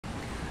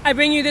I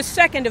bring you the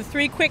second of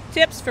 3 quick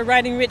tips for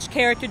writing rich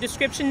character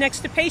description next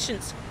to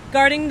patience,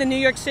 guarding the New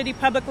York City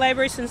Public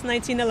Library since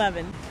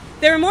 1911.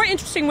 There are more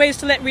interesting ways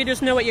to let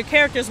readers know what your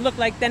characters look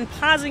like than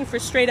pausing for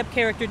straight-up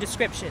character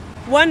description.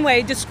 One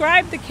way,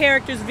 describe the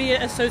characters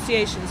via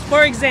associations.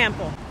 For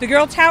example, the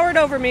girl towered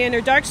over me and her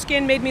dark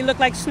skin made me look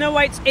like Snow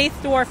White's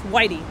 8th dwarf,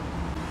 Whitey.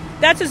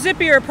 That's a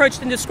zippier approach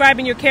than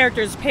describing your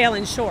character as pale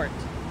and short.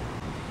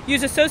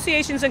 Use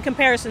associations and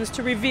comparisons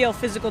to reveal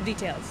physical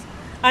details.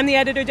 I'm the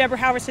editor, Deborah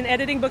Halverson,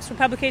 editing books for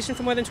publication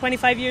for more than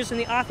 25 years and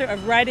the author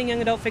of Writing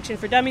Young Adult Fiction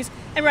for Dummies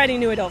and Writing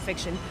New Adult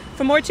Fiction.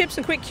 For more tips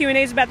and quick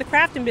Q&As about the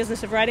craft and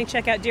business of writing,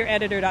 check out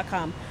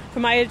DearEditor.com. For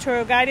my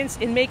editorial guidance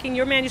in making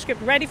your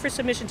manuscript ready for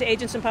submission to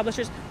agents and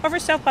publishers, or for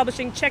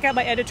self-publishing, check out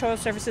my editorial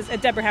services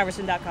at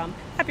DeborahHalverson.com.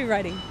 Happy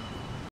writing!